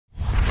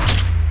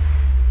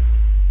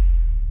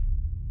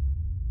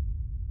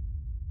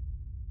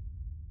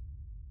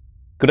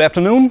Good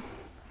afternoon.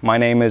 My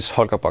name is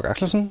Holger Bock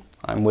Axelsen.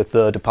 I'm with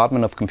the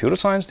Department of Computer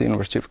Science, the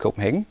University of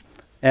Copenhagen.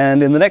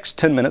 And in the next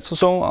 10 minutes or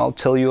so, I'll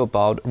tell you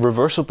about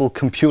reversible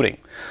computing,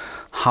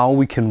 how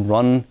we can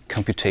run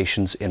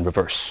computations in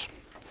reverse.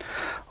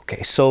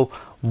 Okay, so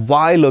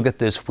why look at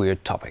this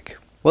weird topic?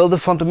 Well, the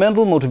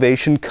fundamental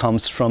motivation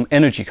comes from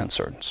energy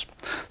concerns.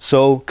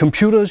 So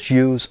computers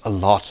use a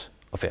lot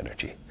of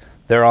energy.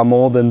 There are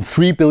more than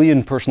 3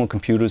 billion personal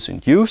computers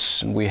in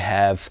use, and we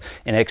have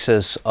in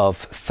excess of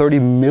 30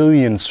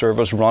 million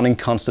servers running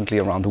constantly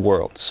around the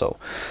world. So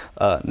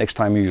next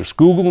time you use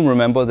Google,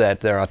 remember that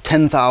there are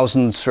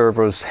 10,000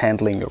 servers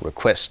handling your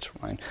request,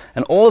 right?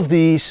 And all of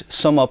these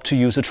sum up to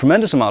use a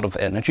tremendous amount of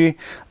energy,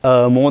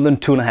 more than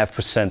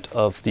 2.5%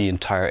 of the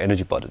entire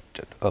energy budget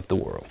of the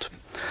world.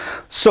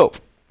 So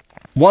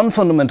one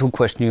fundamental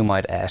question you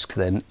might ask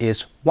then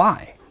is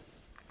why?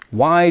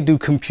 Why do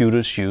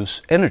computers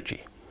use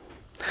energy?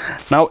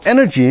 Now,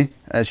 energy,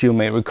 as you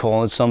may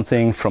recall, is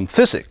something from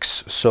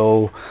physics.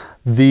 So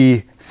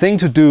the thing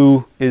to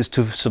do is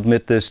to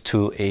submit this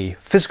to a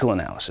physical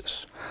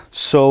analysis.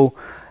 So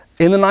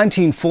in the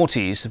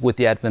 1940s, with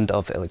the advent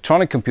of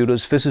electronic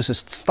computers,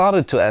 physicists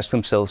started to ask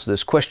themselves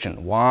this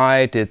question: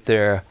 why did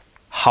their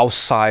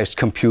house-sized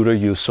computer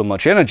use so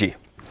much energy?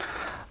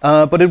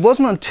 But it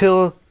wasn't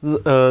until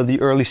the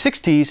early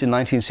 60s, in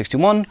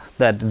 1961,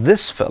 that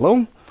this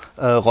fellow,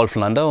 Rolf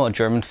Landau, a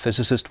German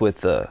physicist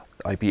with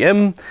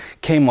IBM,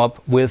 came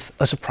up with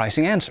a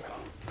surprising answer.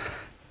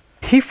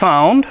 He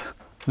found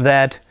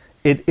that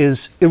it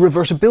is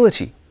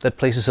irreversibility that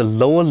places a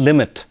lower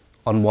limit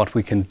on what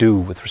we can do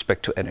with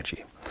respect to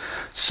energy.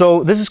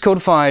 So this is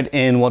codified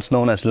in what's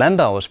known as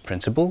Landau's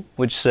principle,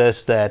 which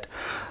says that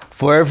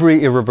for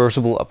every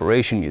irreversible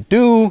operation you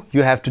do,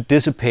 you have to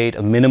dissipate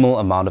a minimal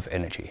amount of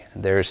energy.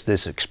 And there's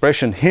this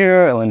expression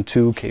here,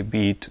 ln2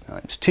 kb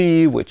times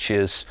t, which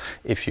is,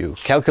 if you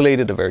calculate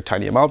it, a very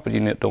tiny amount, but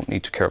you don't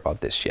need to care about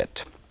this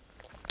yet.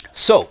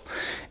 So,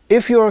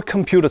 if you're a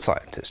computer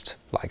scientist,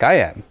 like I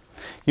am,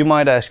 you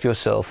might ask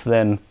yourself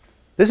then,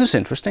 this is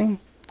interesting,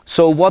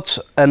 so what's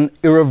an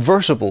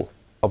irreversible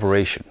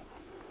operation?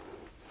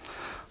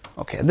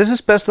 Okay, this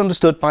is best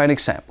understood by an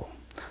example.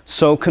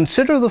 So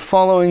consider the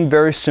following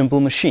very simple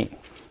machine.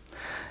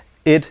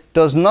 It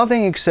does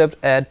nothing except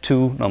add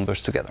two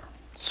numbers together.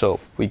 So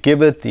we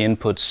give it the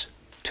inputs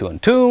 2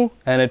 and 2,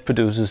 and it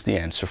produces the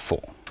answer 4.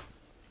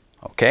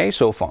 Okay,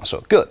 so far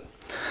so good.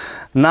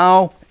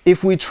 Now,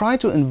 if we try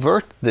to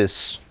invert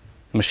this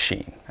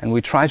machine and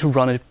we try to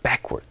run it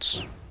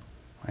backwards,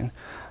 right,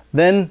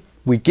 then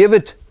we give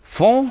it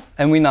 4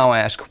 and we now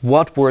ask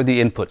what were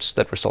the inputs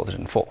that resulted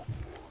in 4.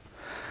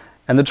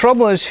 And the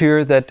trouble is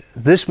here that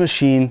this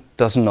machine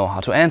doesn't know how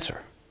to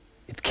answer.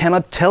 It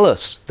cannot tell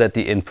us that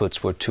the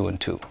inputs were 2 and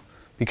 2,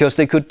 because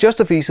they could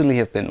just as easily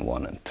have been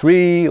 1 and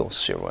 3, or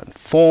 0 and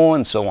 4,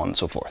 and so on and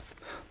so forth.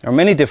 There are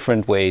many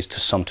different ways to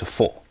sum to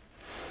 4.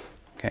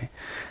 Okay?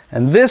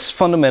 And this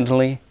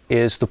fundamentally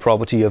is the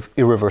property of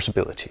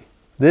irreversibility.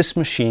 This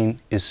machine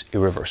is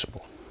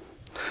irreversible.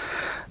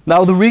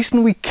 Now, the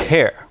reason we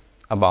care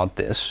about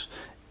this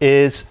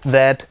is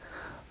that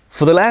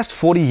for the last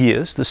 40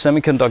 years, the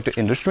semiconductor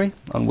industry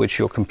on which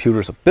your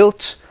computers are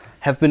built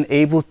have been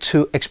able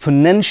to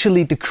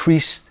exponentially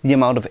decrease the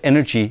amount of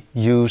energy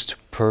used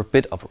per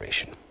bit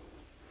operation.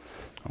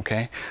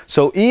 Okay?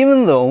 So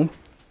even though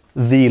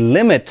the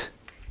limit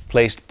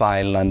placed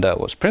by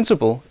Landau's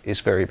principle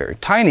is very, very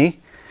tiny,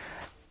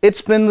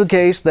 it's been the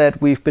case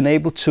that we've been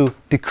able to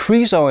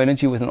decrease our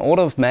energy with an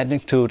order of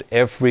magnitude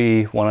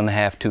every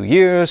 1.5 to 2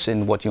 years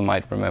in what you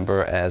might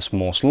remember as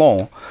Moore's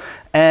law.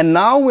 And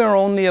now we're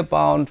only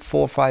about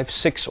 4, 5,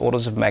 6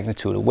 orders of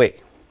magnitude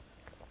away.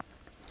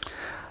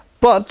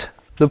 But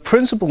the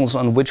principles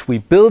on which we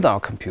build our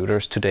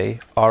computers today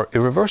are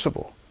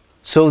irreversible.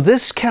 So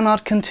this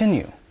cannot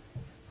continue,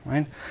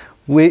 right?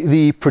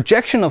 The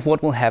projection of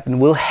what will happen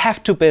will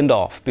have to bend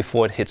off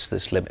before it hits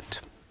this limit.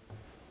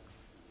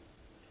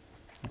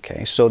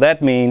 Okay, so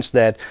that means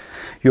that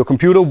your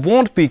computer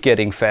won't be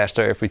getting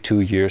faster every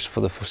 2 years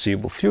for the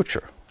foreseeable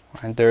future.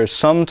 Right? There is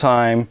some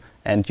time,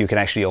 and you can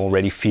actually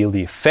already feel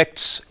the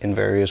effects in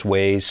various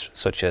ways,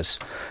 such as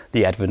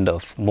the advent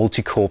of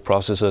multi-core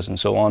processors and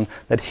so on,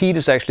 that heat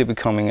is actually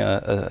becoming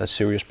a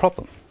serious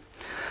problem.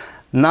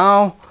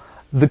 Now,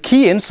 the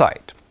key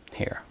insight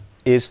here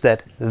is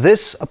that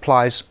this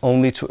applies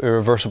only to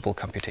irreversible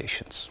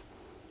computations.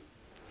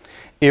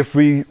 If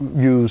we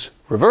use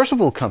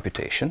reversible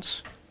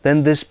computations,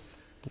 then this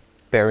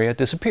barrier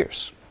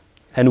disappears.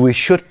 And we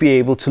should be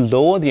able to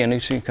lower the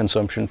energy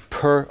consumption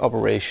per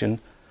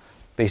operation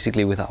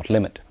basically without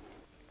limit.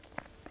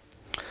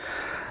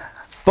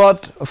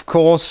 But of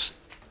course,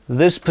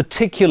 this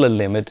particular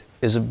limit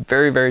is a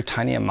very, very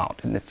tiny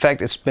amount. And in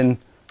fact,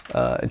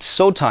 it's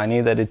so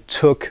tiny that it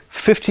took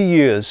 50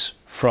 years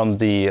from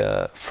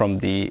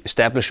the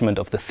establishment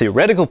of the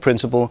theoretical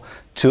principle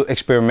to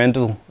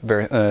experimental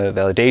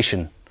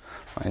validation.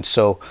 Right?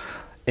 So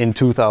in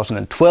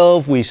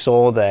 2012, we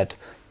saw that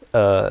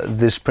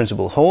this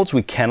principle holds.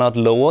 We cannot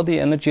lower the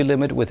energy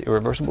limit with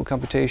irreversible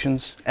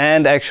computations.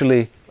 And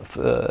actually,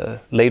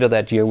 later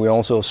that year, we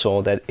also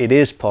saw that it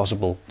is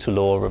possible to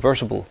lower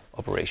reversible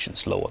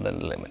operations lower than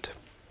the limit.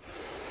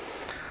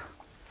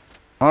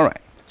 All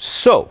right,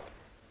 so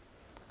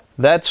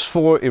that's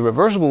for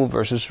irreversible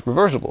versus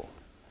reversible.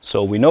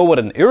 So we know what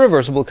an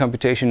irreversible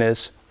computation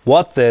is.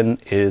 What then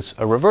is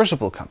a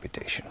reversible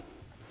computation?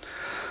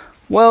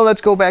 Well,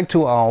 let's go back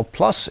to our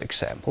plus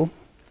example.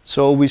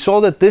 So we saw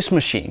that this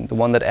machine, the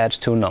one that adds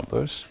two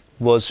numbers,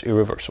 was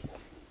irreversible.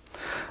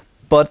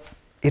 But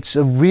it's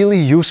a really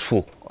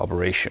useful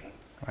operation,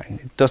 right?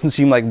 It doesn't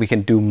seem like we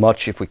can do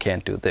much if we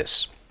can't do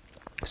this.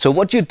 So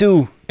what you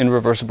do in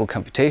reversible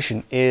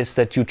computation is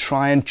that you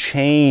try and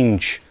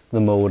change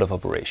the mode of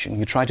operation.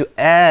 You try to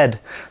add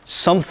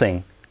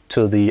something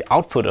to the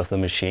output of the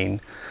machine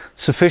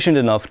sufficient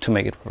enough to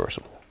make it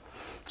reversible.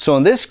 So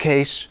in this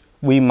case,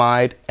 we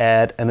might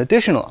add an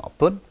additional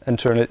output and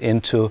turn it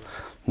into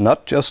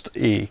not just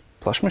a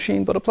plus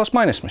machine, but a plus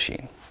minus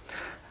machine,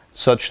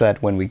 such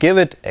that when we give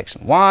it x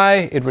and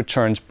y, it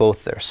returns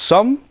both their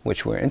sum,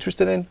 which we're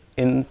interested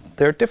in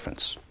their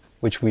difference,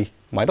 which we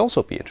might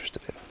also be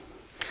interested in.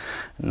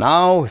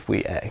 Now, if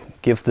we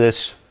give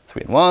this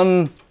 3 and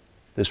 1,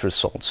 this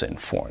results in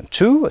 4 and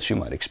 2, as you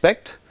might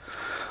expect.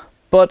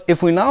 But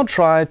if we now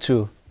try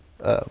to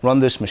run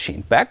this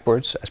machine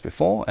backwards, as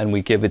before, and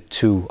we give it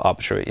two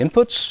arbitrary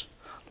inputs,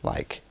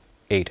 like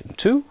 8 and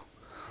 2,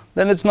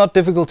 then it's not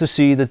difficult to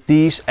see that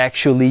these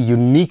actually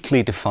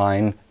uniquely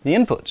define the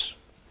inputs,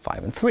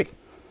 5 and 3.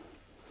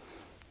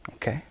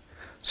 Okay,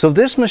 so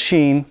this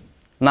machine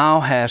now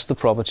has the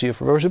property of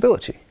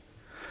reversibility.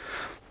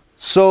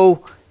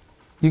 So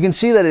you can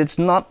see that it's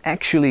not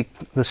actually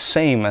the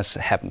same as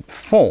happened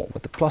before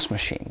with the plus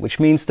machine, which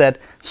means that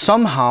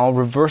somehow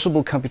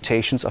reversible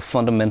computations are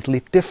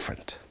fundamentally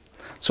different.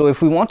 So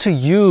if we want to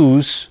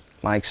use,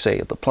 like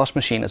say, the plus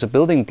machine as a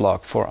building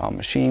block for our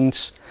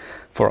machines,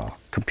 for our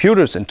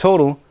computers in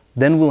total,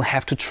 then we'll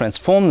have to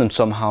transform them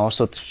somehow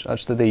such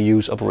that they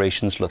use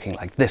operations looking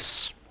like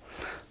this.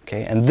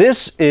 Okay, and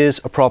this is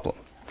a problem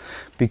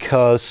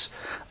because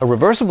a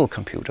reversible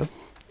computer,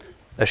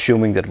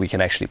 assuming that we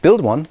can actually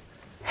build one,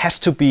 has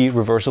to be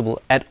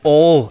reversible at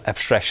all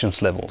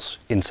abstractions levels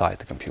inside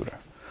the computer.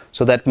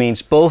 So that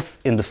means both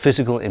in the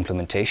physical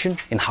implementation,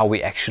 in how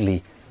we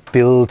actually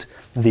build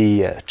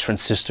the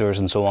transistors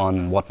and so on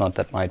and whatnot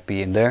that might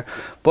be in there,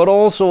 but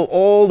also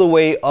all the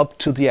way up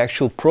to the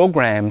actual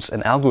programs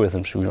and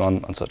algorithms we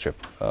run on such a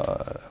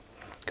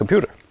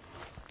computer.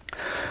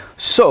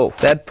 So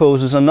that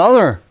poses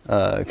another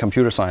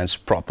computer science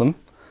problem,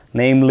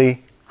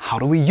 namely, how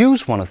do we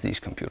use one of these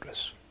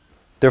computers?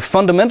 They're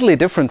fundamentally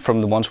different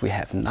from the ones we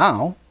have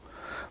now,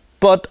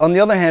 but on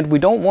the other hand, we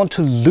don't want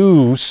to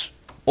lose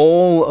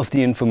all of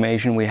the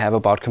information we have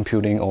about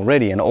computing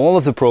already and all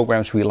of the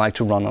programs we like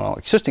to run on our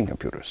existing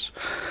computers.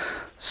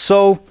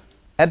 So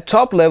at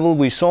top level,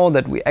 we saw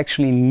that we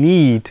actually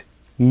need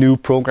new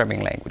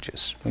programming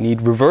languages. We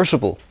need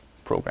reversible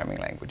programming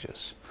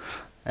languages.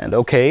 And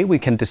okay, we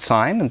can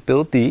design and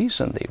build these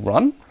and they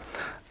run,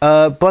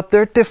 but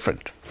they're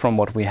different from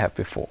what we have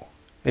before.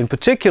 In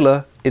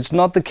particular, it's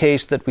not the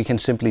case that we can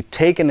simply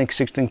take an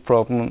existing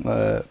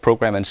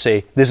program and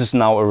say, this is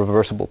now a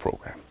reversible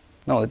program.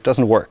 No, it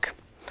doesn't work.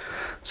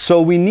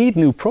 So we need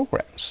new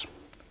programs.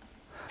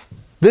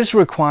 This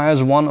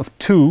requires one of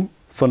two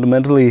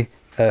fundamentally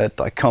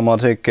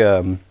dichotomic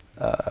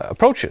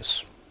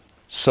approaches.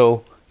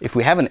 So if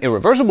we have an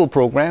irreversible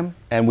program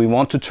and we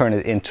want to turn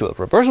it into a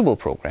reversible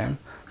program,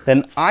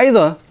 then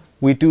either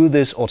we do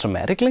this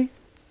automatically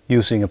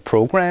using a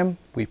program,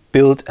 we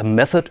build a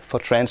method for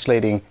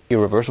translating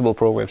irreversible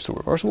programs to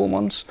reversible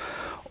ones,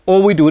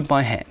 or we do it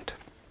by hand.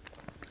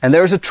 And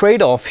there is a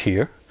trade-off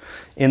here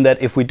in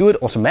that if we do it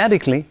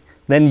automatically,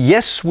 then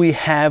yes, we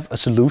have a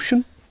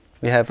solution.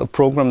 We have a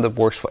program that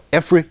works for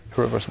every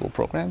irreversible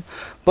program,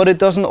 but it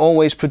doesn't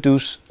always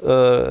produce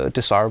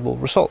desirable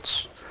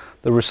results.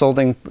 The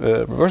resulting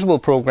reversible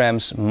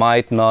programs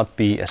might not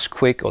be as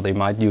quick, or they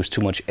might use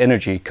too much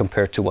energy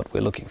compared to what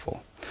we're looking for.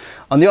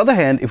 On the other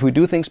hand, if we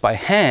do things by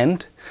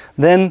hand,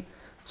 then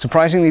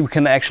surprisingly we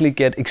can actually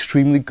get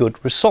extremely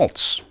good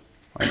results,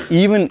 right?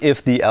 Even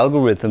if the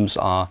algorithms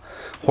are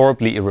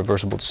horribly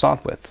irreversible to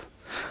start with.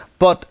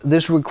 But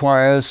this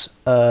requires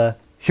a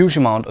huge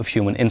amount of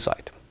human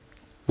insight,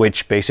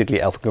 which basically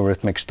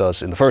algorithmics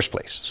does in the first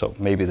place. So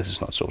maybe this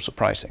is not so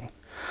surprising.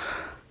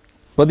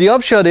 But the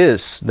upshot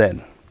is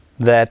then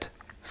that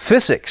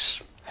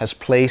physics has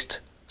placed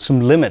some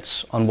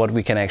limits on what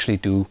we can actually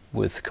do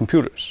with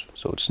computers.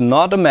 So it's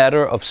not a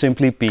matter of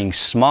simply being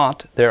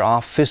smart. There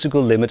are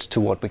physical limits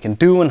to what we can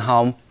do and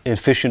how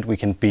efficient we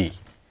can be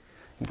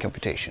in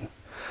computation.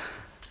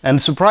 And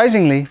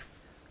surprisingly,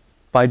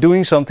 by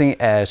doing something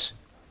as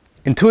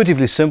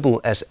intuitively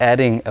simple as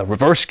adding a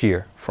reverse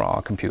gear for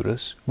our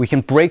computers, we can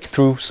break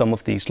through some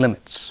of these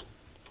limits.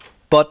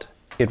 But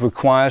it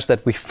requires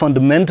that we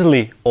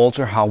fundamentally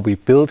alter how we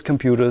build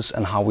computers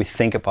and how we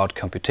think about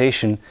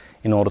computation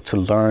in order to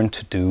learn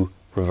to do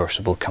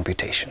reversible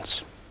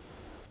computations.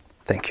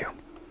 Thank you.